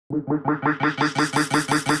Make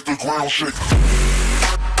the ground shake.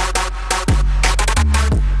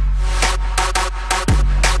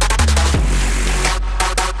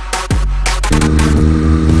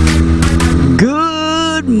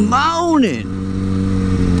 Good morning.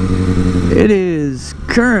 It is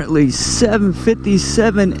currently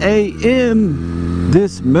 7:57 a.m.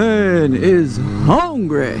 This man is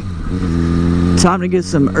hungry. Time to get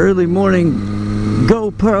some early morning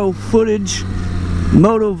GoPro footage,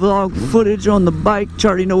 Moto vlog footage on the bike.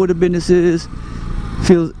 Charlie know what the business is.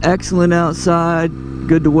 Feels excellent outside.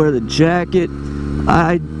 Good to wear the jacket.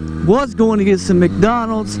 I was going to get some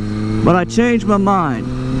McDonald's, but I changed my mind.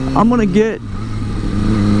 I'm gonna get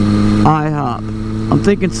IHOP. I'm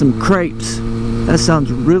thinking some crepes. That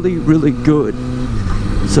sounds really, really good.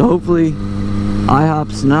 So hopefully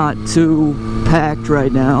IHOP's not too packed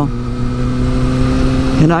right now,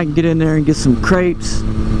 and I can get in there and get some crepes.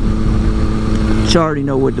 You already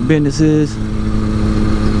know what the business is.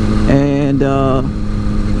 And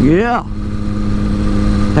yeah,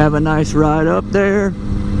 have a nice ride up there.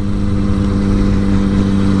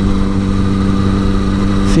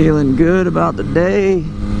 Feeling good about the day.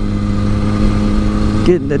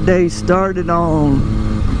 Getting the day started on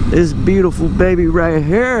this beautiful baby right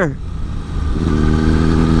here.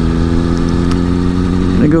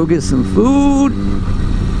 Gonna go get some food.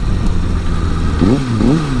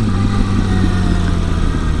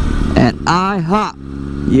 At IHOP.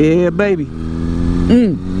 Yeah, baby.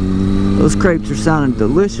 Those crepes are sounding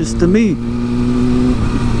delicious to me.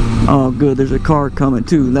 Oh, good. There's a car coming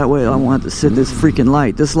too. That way I won't have to sit this freaking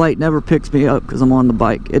light. This light never picks me up because I'm on the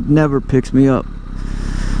bike. It never picks me up.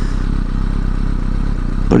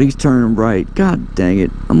 But he's turning right. God dang it.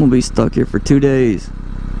 I'm going to be stuck here for 2 days.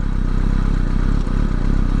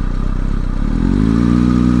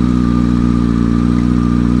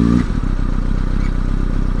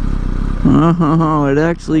 Oh, it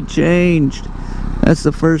actually changed. That's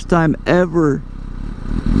the first time ever.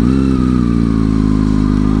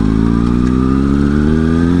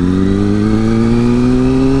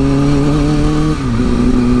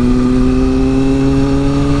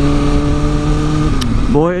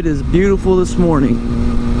 Boy, it is beautiful this morning.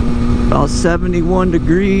 About 71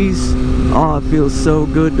 degrees. Oh, it feels so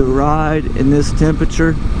good to ride in this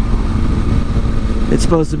temperature. It's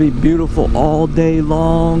supposed to be beautiful all day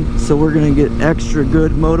long, so we're gonna get extra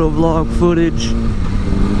good moto vlog footage.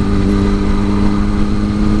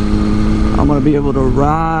 I'm gonna be able to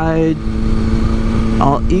ride.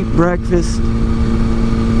 I'll eat breakfast.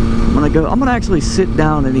 I'm gonna actually sit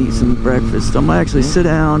down and eat some breakfast. I'm gonna actually sit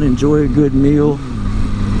down, enjoy a good meal,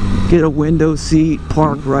 get a window seat,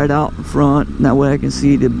 park right out in front, and that way I can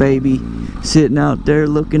see the baby sitting out there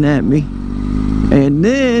looking at me. And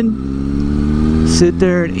then sit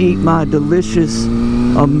there and eat my delicious,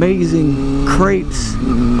 amazing crepes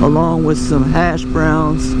along with some hash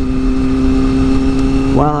browns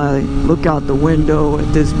while I look out the window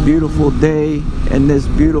at this beautiful day and this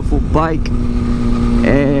beautiful bike.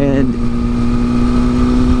 And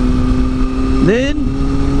then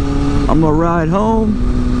I'm gonna ride home,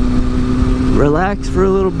 relax for a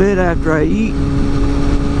little bit after I eat,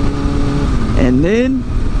 and then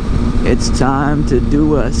it's time to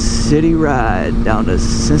do a city ride down to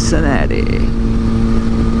Cincinnati.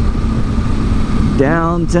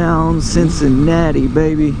 Downtown Cincinnati,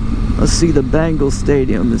 baby. Let's see the Bengals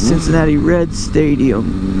Stadium, the Cincinnati Reds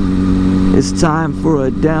Stadium. It's time for a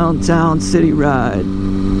downtown city ride.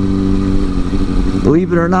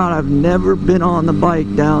 Believe it or not, I've never been on the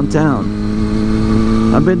bike downtown.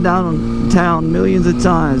 I've been downtown millions of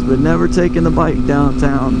times, but never taken the bike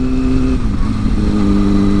downtown.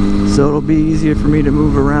 So it'll be easier for me to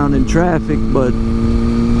move around in traffic, but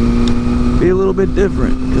be a little bit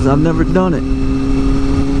different because I've never done it.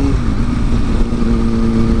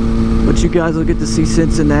 But you guys will get to see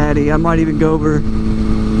Cincinnati. I might even go over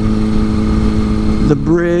the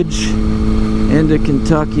bridge into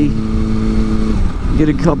Kentucky, get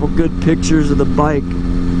a couple good pictures of the bike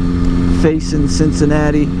facing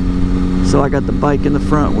Cincinnati. So I got the bike in the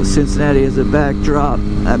front with Cincinnati as a backdrop.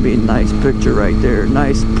 That'd be a nice picture right there.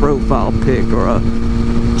 Nice profile pic or a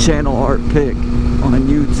channel art pic on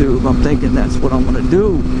YouTube. I'm thinking that's what I'm gonna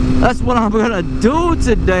do. That's what I'm gonna do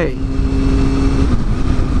today.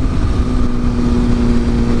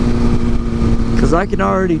 Cause I can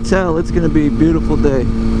already tell it's gonna be a beautiful day.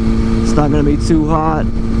 It's not gonna be too hot.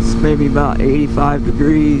 It's maybe about 85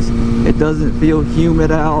 degrees. It doesn't feel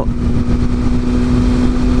humid out.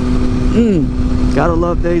 Gotta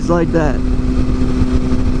love days like that.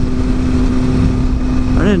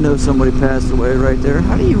 I didn't know somebody passed away right there.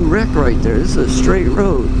 How do you wreck right there? This is a straight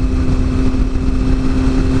road.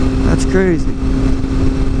 crazy.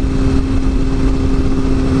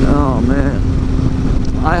 Oh man,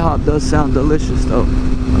 IHOP does sound delicious though.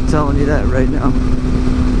 I'm telling you that right now.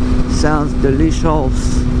 Sounds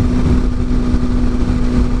delicious.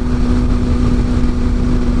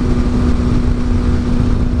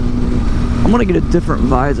 I'm gonna get a different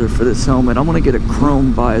visor for this helmet. I'm gonna get a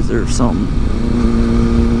chrome visor or something.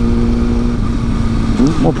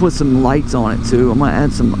 I'm gonna put some lights on it too. I'm gonna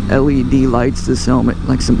add some LED lights to this helmet,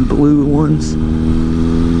 like some blue ones.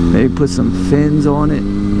 Maybe put some fins on it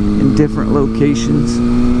in different locations.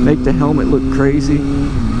 Make the helmet look crazy.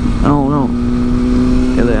 I don't know.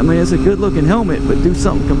 I mean, it's a good looking helmet, but do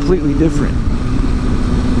something completely different.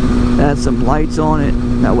 Add some lights on it.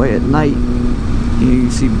 That way at night,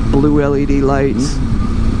 you see blue LED lights.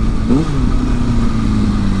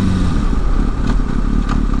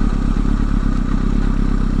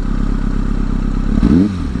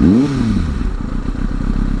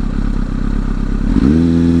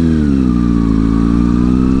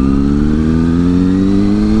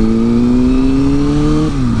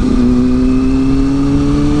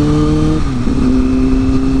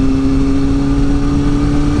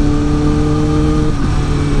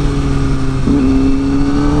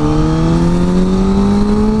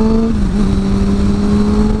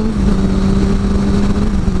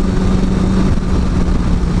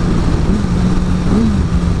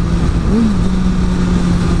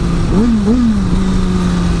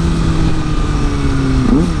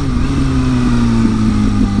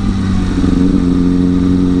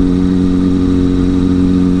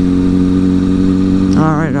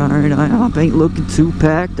 Alright, IHOP ain't looking too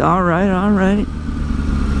packed. Alright.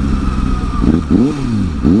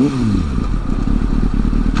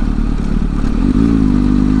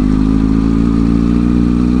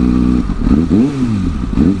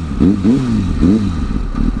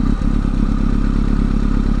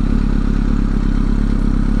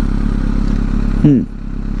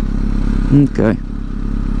 Okay.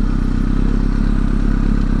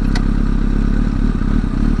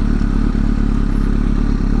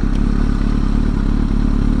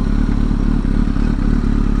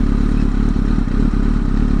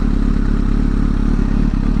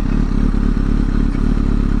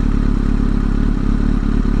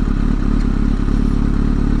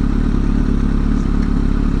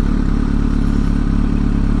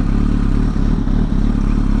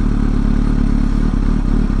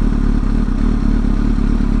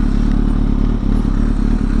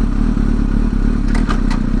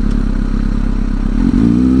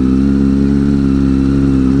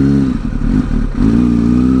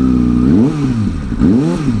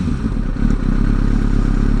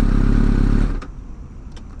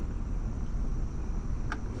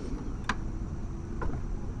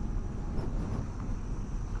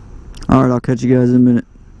 Alright, I'll catch you guys in a minute.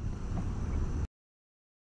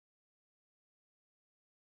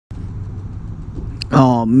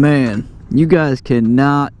 Oh man, you guys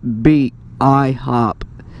cannot beat IHOP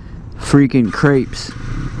freaking crepes.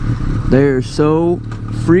 They're so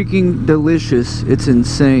freaking delicious, it's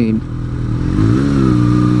insane.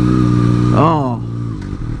 Oh,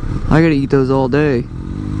 I gotta eat those all day.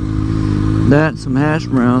 That and some hash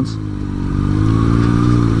browns.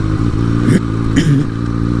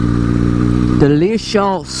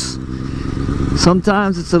 Delicious.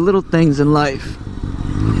 Sometimes it's the little things in life,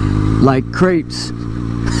 like crepes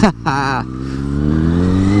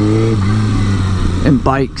and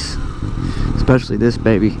bikes, especially this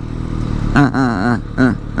baby.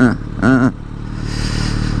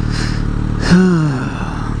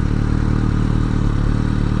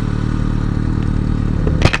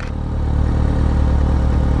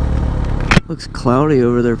 Looks cloudy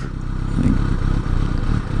over there.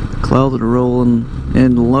 Clouds are rolling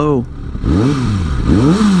in low.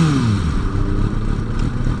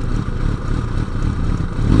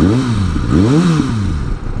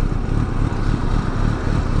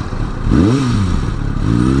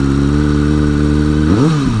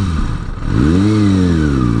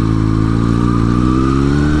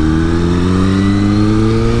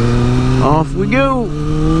 Off we go.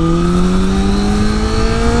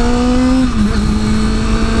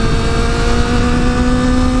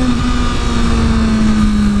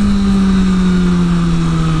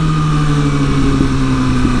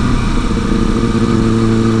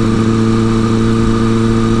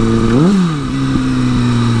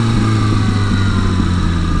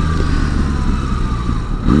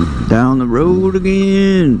 Down the road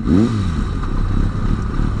again.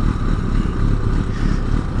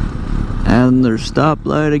 And their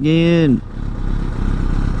stoplight again.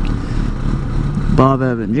 Bob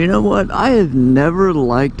Evans. You know what? I have never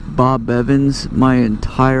liked Bob Evans my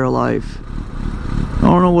entire life. I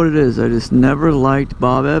don't know what it is. I just never liked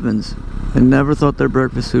Bob Evans. And never thought their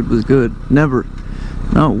breakfast food was good. Never.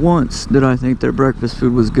 Not once did I think their breakfast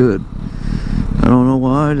food was good. I don't know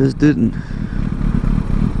why, I just didn't.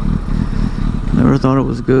 Never thought it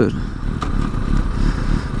was good.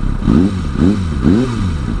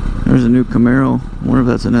 There's a new Camaro. I wonder if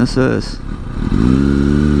that's an SS.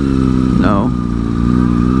 No.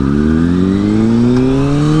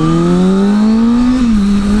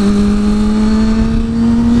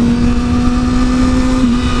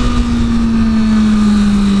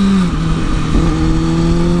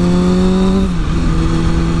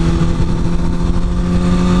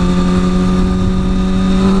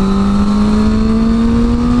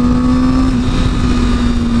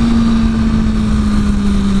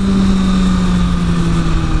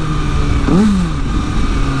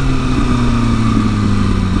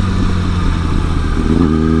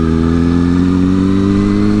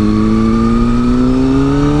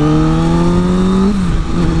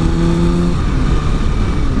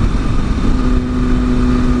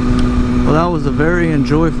 Well, that was a very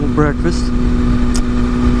enjoyable breakfast.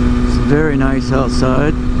 It's very nice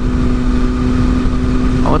outside.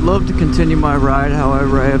 I would love to continue my ride,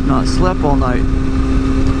 however I have not slept all night.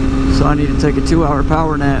 So I need to take a 2-hour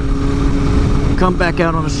power nap. Come back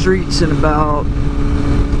out on the streets in about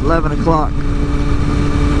 11 o'clock.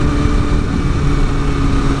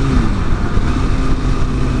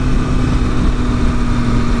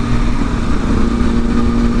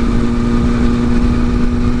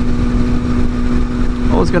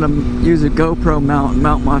 I was gonna use a GoPro mount and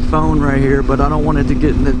mount my phone right here, but I don't want it to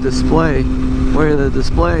get in the display,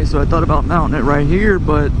 so I thought about mounting it right here,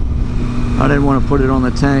 but I didn't want to put it on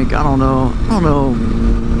the tank. I don't know.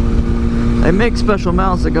 They make special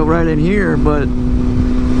mounts that go right in here, but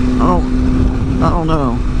I don't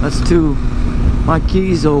know. That's too, my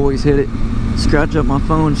keys always hit it, scratch up my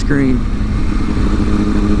phone screen.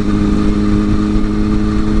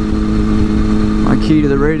 My key to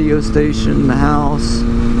the radio station, the house,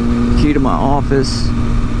 key to my office.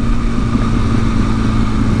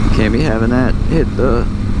 Can't be having that hit the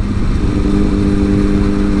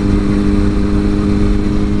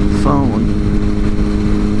phone.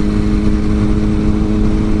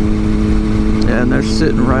 Yeah, and they're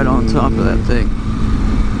sitting right on top of that thing.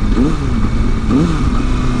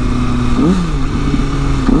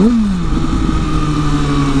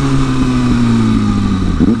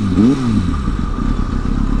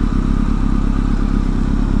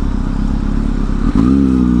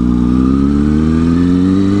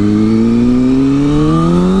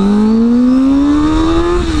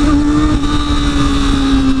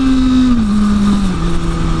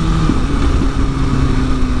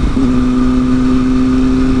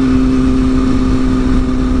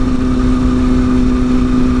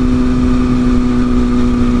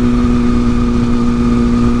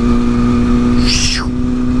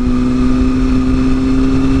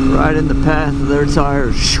 Right in the path of their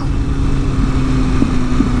tires.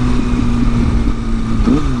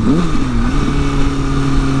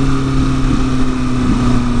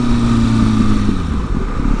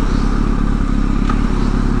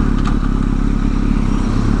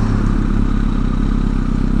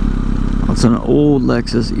 It's an old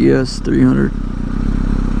Lexus ES 300.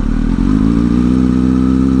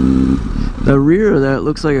 The rear of that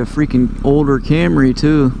looks like a freaking older Camry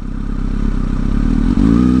too.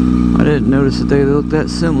 I didn't notice that they look that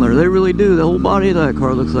similar. They really do. The whole body of that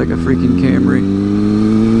car looks like a freaking Camry.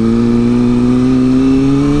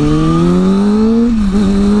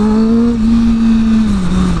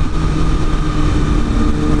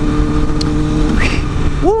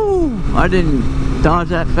 Woo! I didn't dodge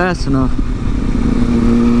that fast enough.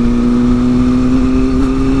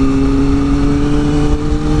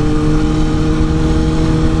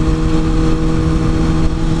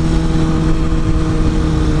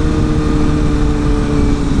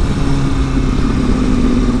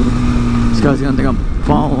 This guy's gonna think I'm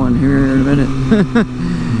following here in a minute.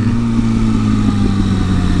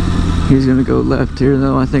 He's gonna go left here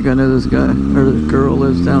though. I think I know this guy, or this girl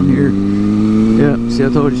lives down here. Yeah, see, I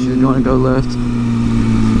told you she was gonna go left.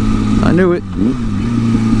 I knew it.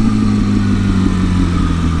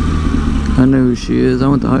 I know who she is. I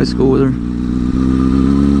went to high school with her.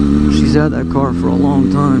 She's had that car for a long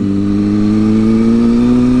time.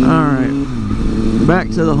 Alright, back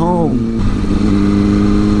to the home.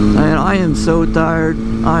 And I am so tired.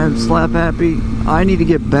 I am slap happy. I need to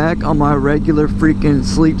get back on my regular freaking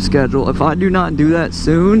sleep schedule. If I do not do that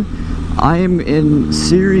soon, I am in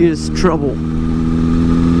serious trouble.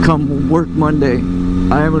 come work Monday,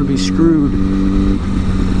 I am going to be screwed.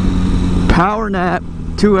 Power nap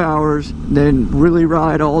 2 hours, then really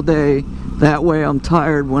ride all day. That way I'm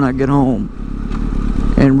tired when I get home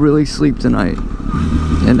and really sleep tonight.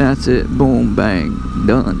 And that's it. Boom, bang,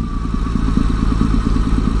 done.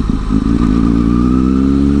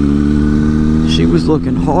 She was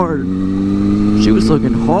looking hard. She was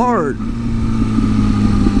looking hard.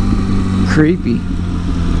 Creepy.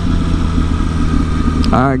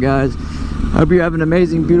 Alright guys, I hope you have an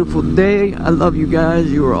amazing, beautiful day. I love you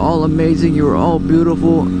guys. You are all amazing. You are all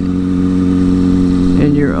beautiful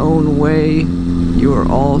in your own way. You are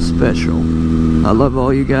all special. I love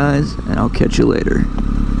all you guys, and I'll catch you later.